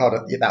me. Hold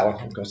on. Yeah, that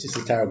one. Of course, this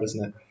is terrible,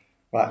 isn't it?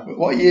 Right.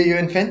 What year are you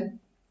in, Finn?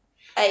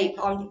 8.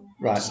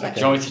 Right. Okay. Do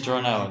you want me to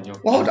draw now? On your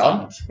hold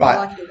on.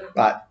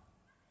 Right.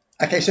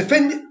 Okay. So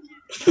Finn,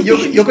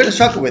 you're going to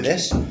struggle with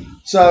this.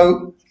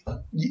 So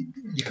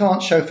you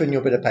can't show Finn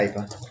your bit of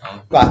paper.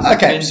 Right.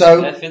 Okay.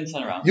 So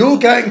you're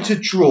going to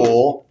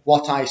draw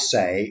what I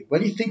say.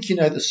 When you think you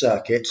know the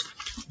circuit,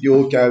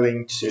 you're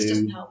going to. This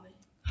doesn't help me.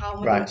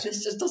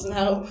 This just doesn't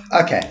help.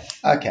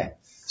 Okay.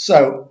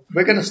 So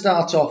we're going to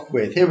start off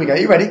with. Here we go.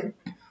 You ready?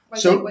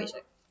 Wait.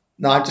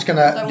 No, I'm just going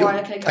to... Don't worry,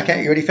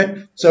 okay. You ready,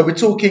 Finn? So we're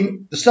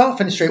talking... The start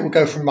finish straight will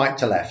go from right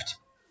to left.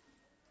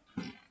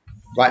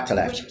 Right to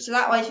left. So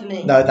that way for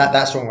me? No,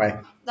 that's the wrong way.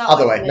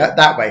 Other way. No,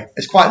 that way.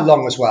 It's quite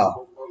long as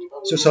well.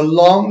 So it's a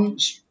long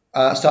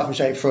start finish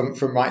straight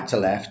from right to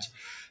left.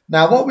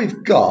 Now, what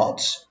we've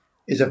got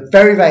is a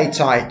very, very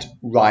tight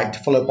right,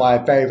 followed by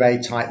a very,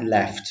 very tight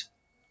left.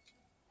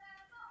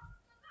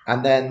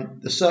 And then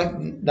the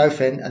circuit... No,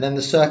 Finn. And then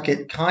the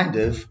circuit kind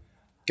of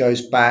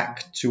goes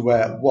back to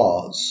where it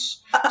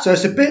was. So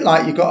it's a bit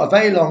like you've got a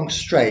very long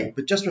straight,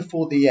 but just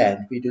before the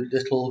end, we do a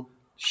little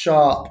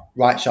sharp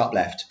right, sharp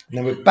left. And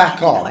then we're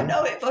back on. I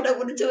know it, but I don't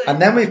want to do it.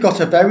 And then we've got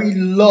a very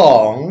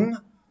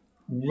long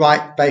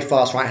right, very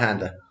fast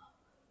right-hander.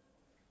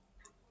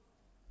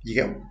 You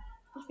get...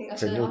 I think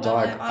that's Finn, your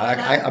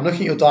I'm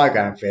looking at your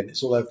diagram, Finn.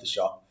 It's all over the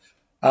shop.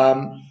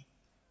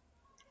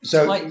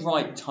 So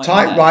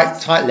tight right,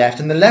 tight left,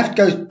 and the left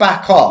goes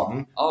back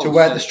on to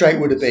where the straight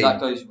would have been. So that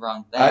goes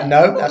round there.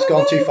 No, that's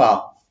gone too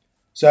far.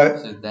 So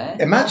there.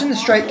 Imagine the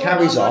straight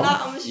carries on,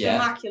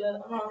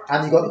 immaculate.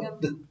 And you've got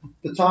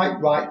the tight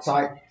right,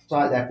 tight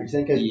left, which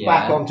then goes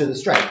back onto the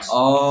straight.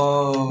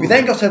 Oh. We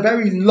then got a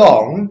very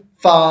long,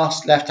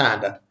 fast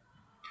left-hander,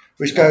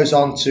 which goes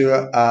on to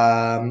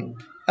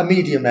a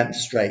medium length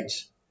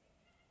straight.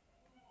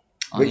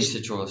 I need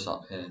to draw this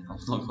up here. I'm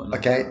not going to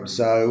okay,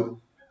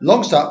 so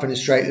long start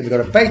finish straight, then we've got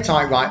a very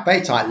tight right,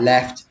 very tight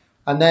left,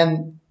 and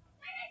then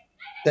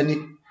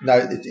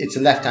it's a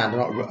left-hander,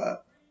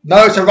 not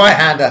no, it's a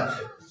right-hander.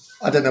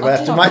 I don't know where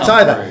left and right's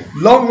either.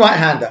 Long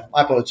right-hander.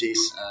 My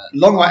apologies.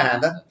 Long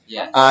right-hander.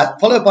 Yeah.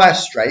 Followed by a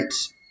straight,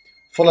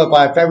 followed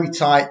by a very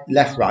tight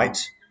left-right.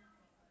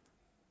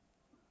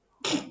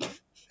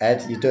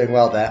 Ed, you're doing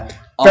well there.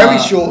 Very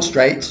short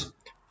straight,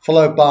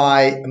 followed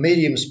by a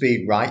medium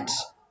speed right.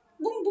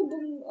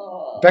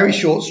 Very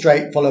short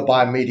straight, followed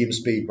by a medium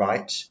speed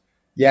right.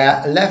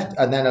 Yeah, left,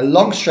 and then a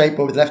long straight,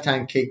 but with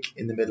left-hand kick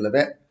in the middle of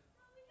it.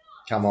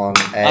 Come on,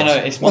 Ed. I know,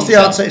 it's Monza. What's the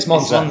answer? It's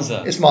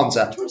Monza. It's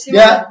Monza.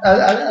 Yeah,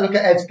 look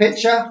at Ed's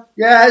picture.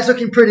 Yeah, it's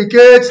looking pretty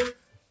good.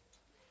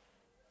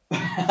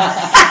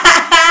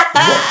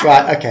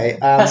 Right, okay.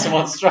 That's a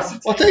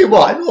monstrosity. I'll tell you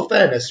what, in all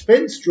fairness,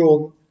 Finn's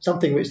drawn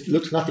something which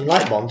looks nothing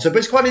like Monza, but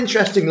it's quite an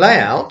interesting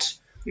layout.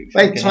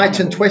 Very tight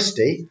and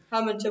twisty.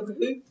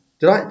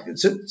 Did I?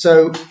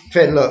 So,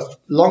 Finn, look,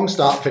 long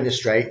start, finish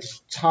straight,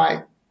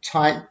 tight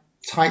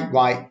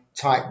right,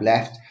 tight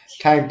left,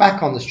 carrying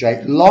back on the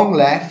straight, long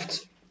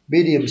left,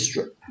 medium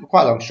straight,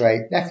 quite long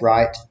straight, left,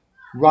 right,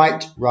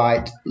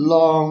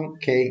 long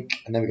kink,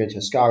 and then we go to a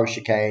Ascari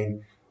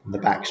chicane, and the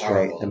back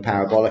straight, and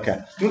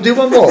parabolica. We'll do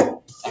one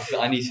more.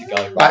 I need to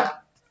go. Right.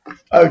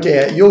 Oh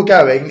dear, you're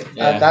going.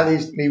 Yeah. That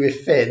leaves me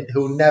with Finn,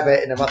 who'll never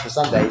in a month of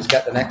Sundays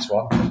get the next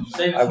one.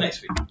 Save it for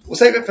next week. We'll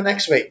save it for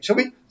next week, shall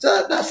we?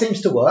 So that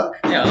seems to work.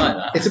 Yeah, I like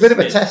that. It's a bit of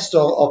a test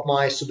of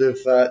my sort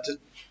of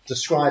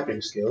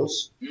describing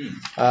skills.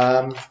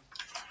 Finn,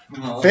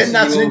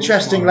 that's an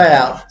interesting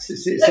layout.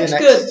 See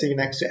you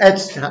next.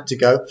 Ed's had to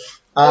go.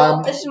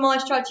 This is my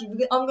strategy.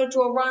 I'm going to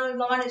draw a random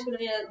line. It's going to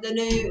be the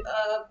new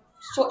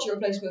Sochi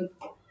replacement.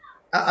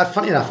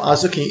 Funny enough, I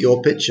was looking at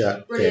your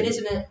picture. Brilliant,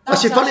 isn't it?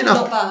 Actually, funny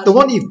enough, the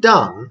one you've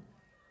done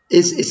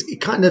is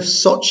kind of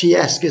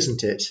Sochi-esque,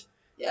 isn't it?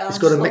 Yeah, it's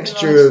got a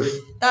mixture of.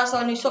 That's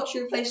our new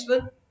Sochi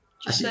replacement.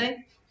 Just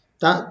saying.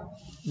 That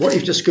what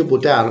you've just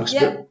scribbled down looks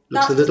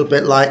a little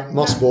bit like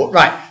Mosport.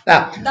 Right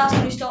now. That's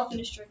the new start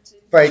finish straight too.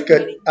 Very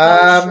good.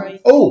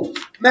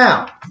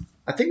 Now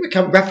I think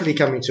we're rapidly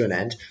coming to an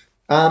end.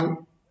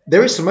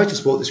 There is some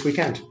motorsport this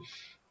weekend.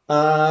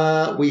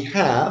 I'm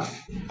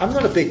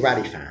not a big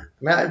rally fan.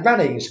 I mean,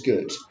 rallying is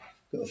good,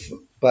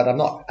 but I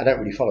don't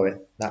really follow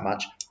it that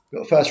much. We've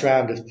got the first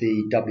round of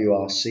the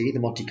WRC, the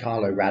Monte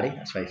Carlo Rally.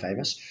 That's very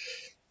famous.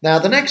 Now,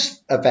 the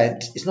next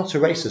event is not a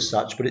race as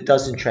such, but it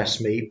does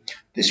interest me.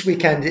 This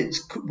weekend,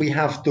 we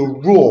have the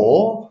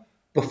Raw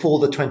before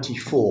the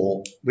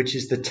 24, which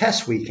is the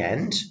test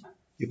weekend.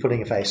 You're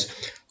putting a face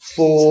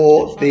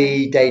for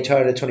the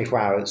Daytona 24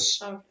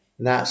 Hours. And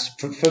that's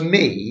for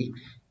me.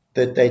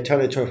 The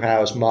Daytona 24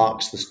 Hours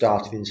marks the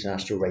start of the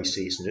international race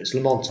season. It's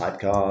Le Mans type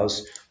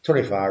cars,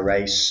 24-hour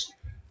race.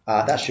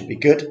 That should be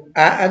good.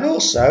 And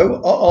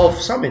also, of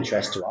some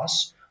interest to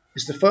us,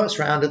 It's the first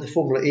round of the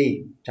Formula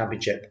E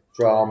Championship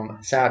from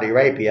Saudi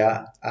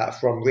Arabia,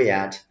 from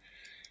Riyadh.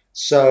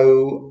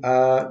 So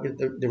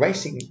the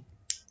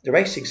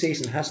racing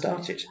season has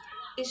started,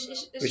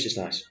 which is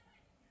nice.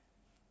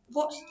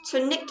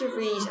 So Nick De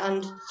Vries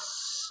and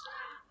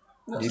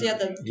what's the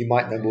other? You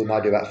might know more than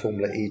I do about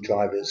Formula E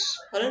drivers.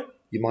 Pardon?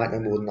 You might know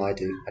more than I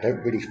do. I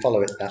don't really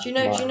follow it that much. Do you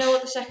know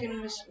what the second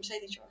Mercedes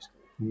driver is called?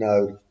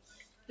 No.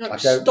 Like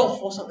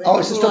Stoff or something. Oh,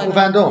 it's Stoffel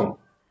Vandoorne.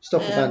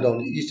 Stoffel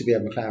Vandoorne. It used to be a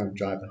McLaren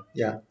driver.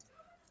 Yeah.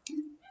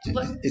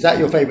 Is that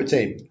your favourite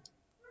team?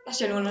 That's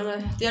the only one I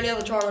know. The only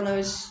other driver I know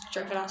is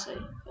Joe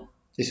Venanzi.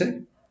 Is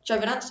he? Joe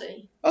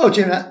Venanzi. Oh,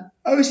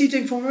 is he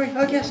doing Formula E?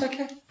 Oh, yes,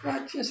 okay.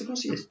 Right, yes, of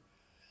course he is.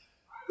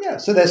 Yeah,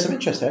 so there's some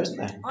interest there, isn't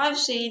there?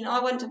 When I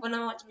went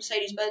to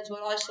Mercedes-Benz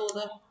when I saw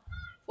the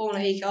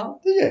Formula E car.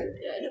 Did you?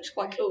 Yeah, it looks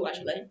quite cool,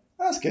 actually.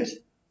 That's good.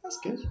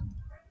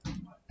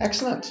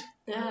 Excellent.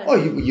 Yeah. Oh,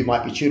 you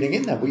might be tuning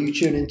in then. Will you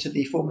tune into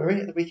the Formula E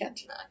at the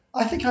weekend? No.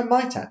 I think I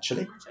might,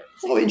 actually.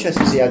 Oh,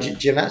 interesting to see how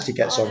Giovinazzi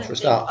gets on for a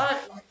start. I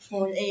don't like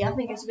Formula E. I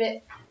think it's a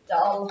bit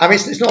dull. I mean,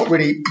 it's not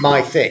really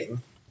my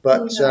thing,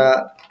 but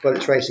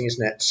it's racing,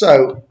 isn't it?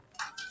 So,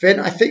 Finn,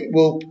 I think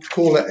we'll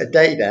call it a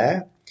day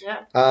there.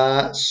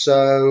 Yeah.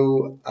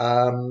 So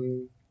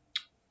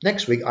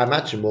next week, I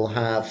imagine we'll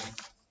have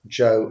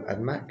Joe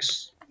and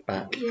Max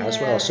back as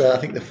well. So I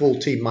think the full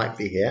team mimight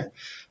be here.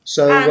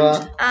 So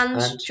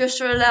and just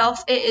to let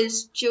off, it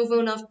is Gilles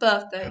Villeneuve's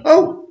birthday.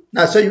 Oh,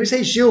 no! So you would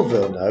say Gilles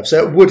Villeneuve.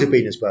 So it would have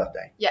been his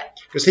birthday. Yeah.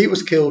 Because he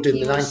was killed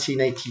in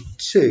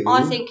 1982.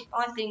 I think.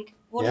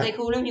 What do they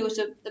call him? He was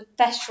the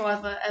best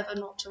driver ever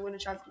not to win a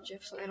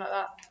championship, something like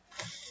that.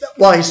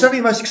 Well, he's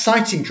certainly the most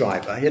exciting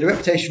driver. He had a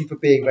reputation for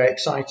being very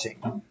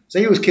exciting. So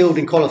he was killed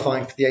in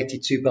qualifying for the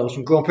 82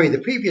 Belgian Grand Prix. The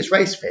previous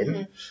race,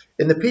 Finn,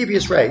 in the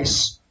previous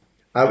race,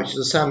 which is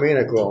the San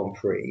Marino Grand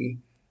Prix,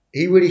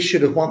 he really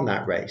should have won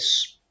that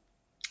race.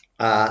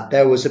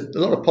 There was a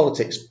lot of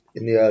politics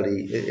in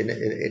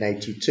the in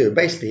 82.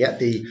 Basically, at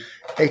the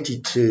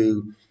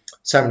 82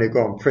 San Marino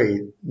Grand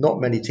Prix, not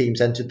many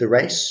teams entered the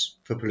race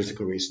for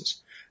political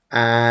reasons.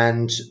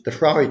 And the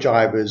Ferrari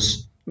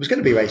drivers, it was going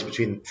to be a race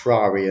between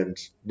Ferrari and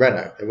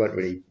Renault. There weren't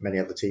really many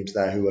other teams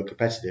there who were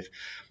competitive.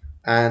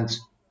 And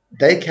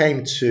they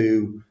came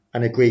to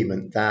an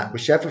agreement that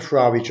whichever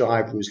Ferrari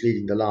driver was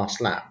leading the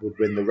last lap would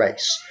win the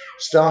race.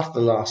 Start of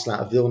the last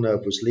lap,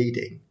 Villeneuve was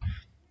leading,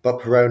 but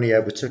Pironi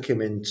overtook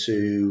him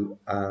into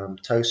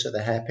Tosa,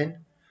 the hairpin.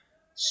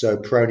 So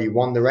Pironi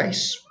won the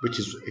race, which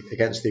is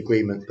against the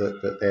agreement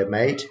that they had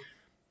made.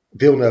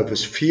 Villeneuve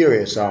was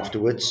furious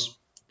afterwards.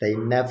 They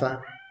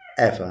never,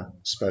 ever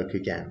spoke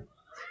again,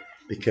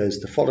 because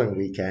the following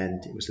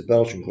weekend it was the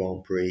Belgian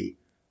Grand Prix,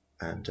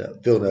 and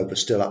Villeneuve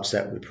was still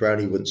upset with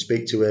Pironi, wouldn't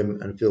speak to him,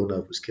 and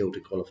Villeneuve was killed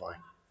in qualifying.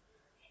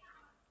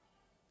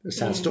 A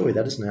sad story,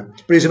 that, isn't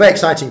it? But he's a very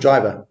exciting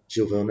driver,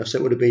 Gilles Villeneuve, so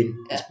it would have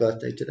been his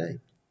birthday today.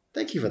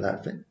 Thank you for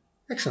that, Finn.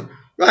 Excellent.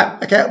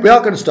 Right, okay, we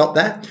are going to stop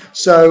there.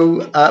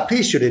 So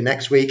please tune in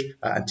next week.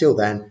 Until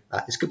then,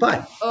 it's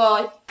goodbye.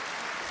 Bye.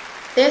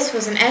 This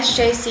was an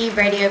SJC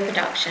radio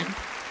production.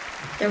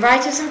 The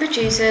writers and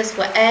producers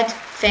were Ed,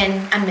 Finn,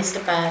 and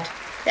Mr. Bird.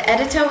 The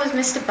editor was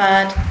Mr.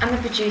 Bird, and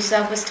the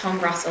producer was Tom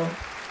Russell.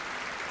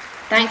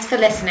 Thanks for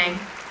listening.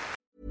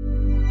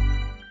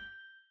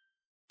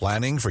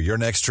 Planning for your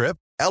next trip?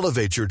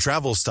 Elevate your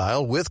travel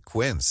style with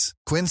Quince.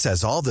 Quince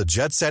has all the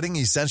jet-setting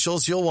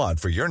essentials you'll want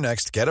for your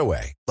next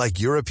getaway, like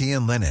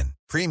European linen,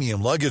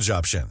 premium luggage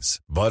options,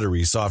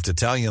 buttery soft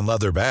Italian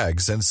leather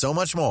bags, and so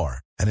much more.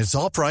 And it's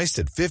all priced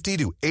at 50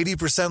 to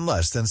 80%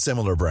 less than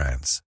similar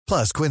brands.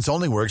 Plus, Quince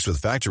only works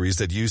with factories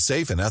that use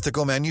safe and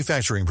ethical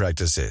manufacturing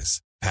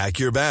practices. Pack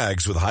your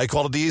bags with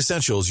high-quality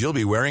essentials you'll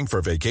be wearing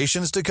for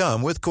vacations to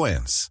come with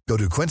Quince. Go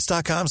to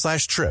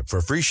quince.com/trip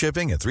for free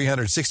shipping and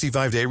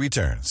 365-day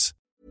returns.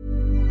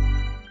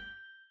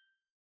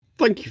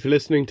 Thank you for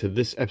listening to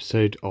this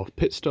episode of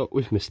Pit Stop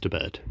with Mr.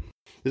 Bird.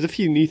 There's a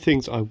few new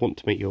things I want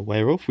to make you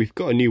aware of. We've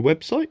got a new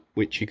website,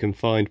 which you can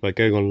find by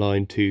going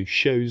online to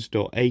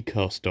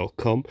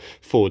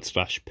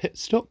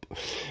shows.acast.com/pitstop,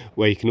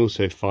 where you can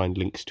also find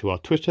links to our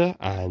Twitter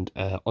and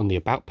on the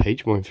About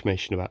page, more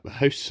information about the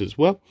hosts as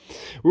well.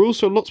 We're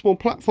also on lots more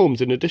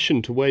platforms in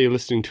addition to where you're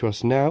listening to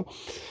us now.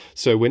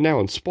 So we're now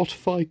on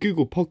Spotify,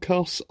 Google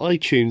Podcasts,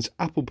 iTunes,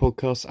 Apple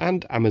Podcasts,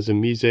 and Amazon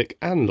Music,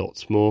 and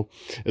lots more,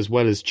 as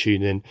well as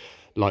TuneIn,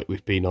 like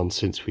we've been on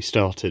since we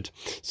started.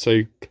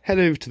 So head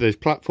over to those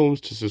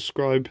platforms to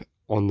subscribe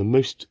on the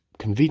most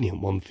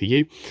convenient one for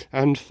you,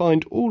 and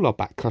find all our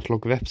back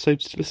catalogue of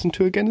episodes to listen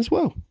to again as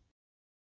well.